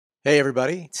Hey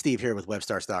everybody, it's Steve here with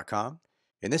webstars.com.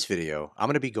 In this video, I'm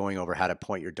going to be going over how to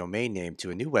point your domain name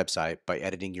to a new website by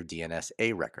editing your DNS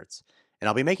A records. And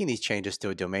I'll be making these changes to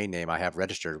a domain name I have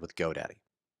registered with GoDaddy.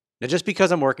 Now, just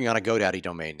because I'm working on a GoDaddy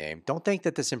domain name, don't think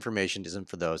that this information isn't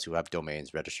for those who have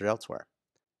domains registered elsewhere.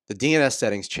 The DNS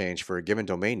settings change for a given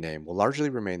domain name will largely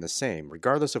remain the same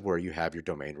regardless of where you have your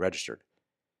domain registered.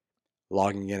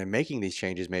 Logging in and making these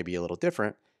changes may be a little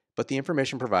different, but the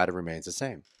information provided remains the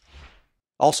same.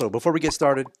 Also, before we get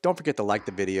started, don't forget to like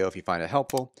the video if you find it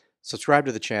helpful, subscribe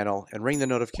to the channel, and ring the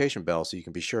notification bell so you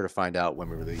can be sure to find out when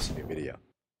we release a new video.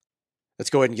 Let's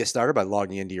go ahead and get started by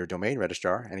logging into your domain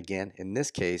registrar, and again, in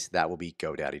this case, that will be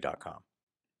GoDaddy.com.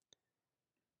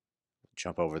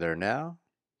 Jump over there now,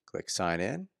 click sign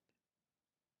in,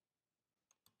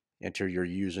 enter your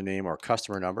username or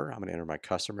customer number. I'm going to enter my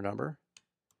customer number,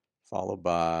 followed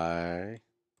by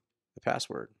the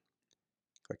password.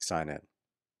 Click sign in.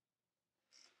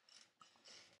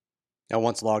 Now,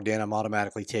 once logged in, I'm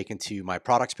automatically taken to my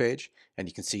products page, and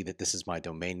you can see that this is my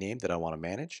domain name that I want to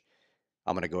manage.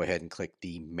 I'm going to go ahead and click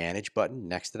the Manage button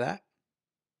next to that.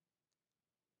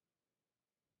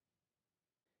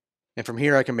 And from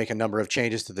here, I can make a number of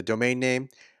changes to the domain name.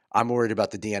 I'm worried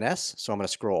about the DNS, so I'm going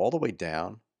to scroll all the way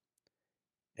down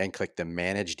and click the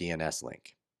Manage DNS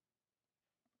link.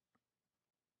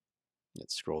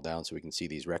 Let's scroll down so we can see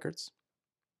these records.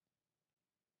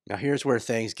 Now, here's where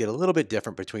things get a little bit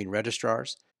different between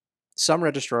registrars. Some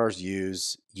registrars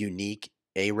use unique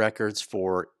A records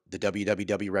for the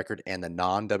www record and the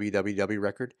non-www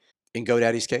record. In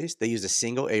GoDaddy's case, they use a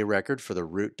single A record for the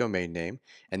root domain name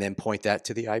and then point that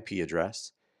to the IP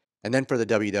address. And then for the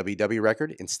www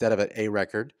record, instead of an A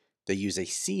record, they use a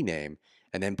C name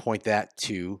and then point that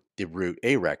to the root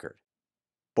A record.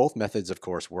 Both methods, of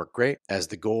course, work great, as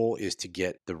the goal is to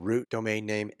get the root domain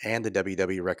name and the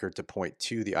www record to point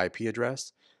to the IP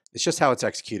address. It's just how it's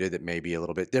executed that may be a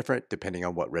little bit different depending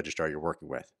on what registrar you're working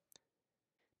with.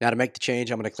 Now, to make the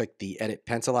change, I'm going to click the Edit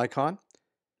Pencil icon.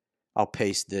 I'll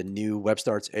paste the new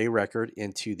WebStarts A record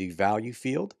into the value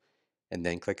field and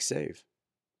then click Save.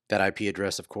 That IP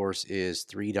address, of course, is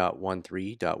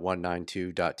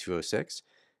 3.13.192.206.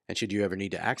 And should you ever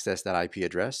need to access that IP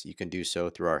address, you can do so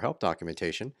through our help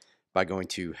documentation by going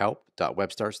to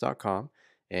help.webstarts.com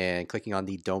and clicking on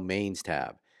the Domains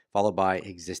tab, followed by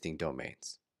Existing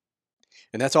Domains.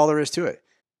 And that's all there is to it.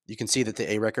 You can see that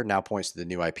the A record now points to the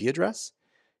new IP address,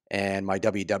 and my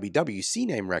www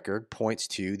CNAME record points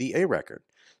to the A record.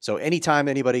 So anytime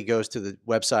anybody goes to the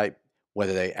website,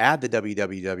 whether they add the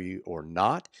www or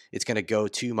not, it's going to go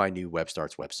to my new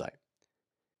WebStarts website.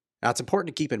 Now, it's important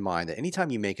to keep in mind that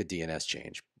anytime you make a DNS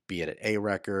change, be it an A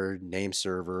record, name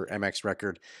server, MX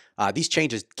record, these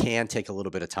changes can take a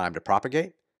little bit of time to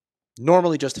propagate.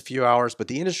 Normally just a few hours, but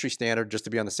the industry standard, just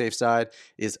to be on the safe side,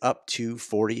 is up to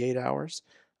 48 hours.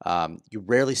 You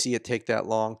rarely see it take that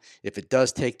long. If it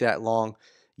does take that long,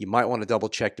 you might want to double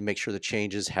check to make sure the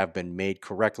changes have been made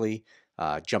correctly,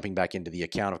 jumping back into the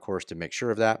account, of course, to make sure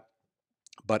of that.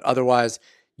 But otherwise,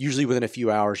 usually within a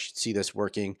few hours, you should see this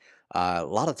working. A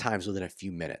lot of times within a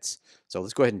few minutes. So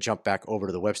let's go ahead and jump back over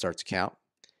to the WebStarts account.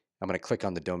 I'm going to click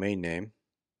on the domain name,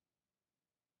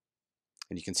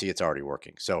 and you can see it's already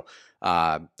working. So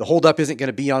the holdup isn't going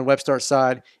to be on WebStarts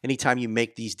side. Anytime you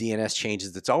make these DNS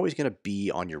changes, it's always going to be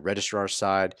on your registrar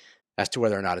side as to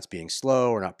whether or not it's being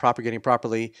slow or not propagating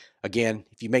properly. Again,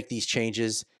 if you make these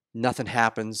changes, nothing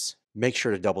happens. Make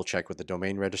sure to double check with the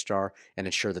domain registrar and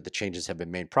ensure that the changes have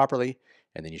been made properly,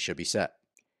 and then you should be set.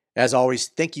 As always,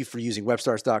 thank you for using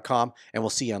webstars.com, and we'll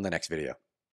see you on the next video.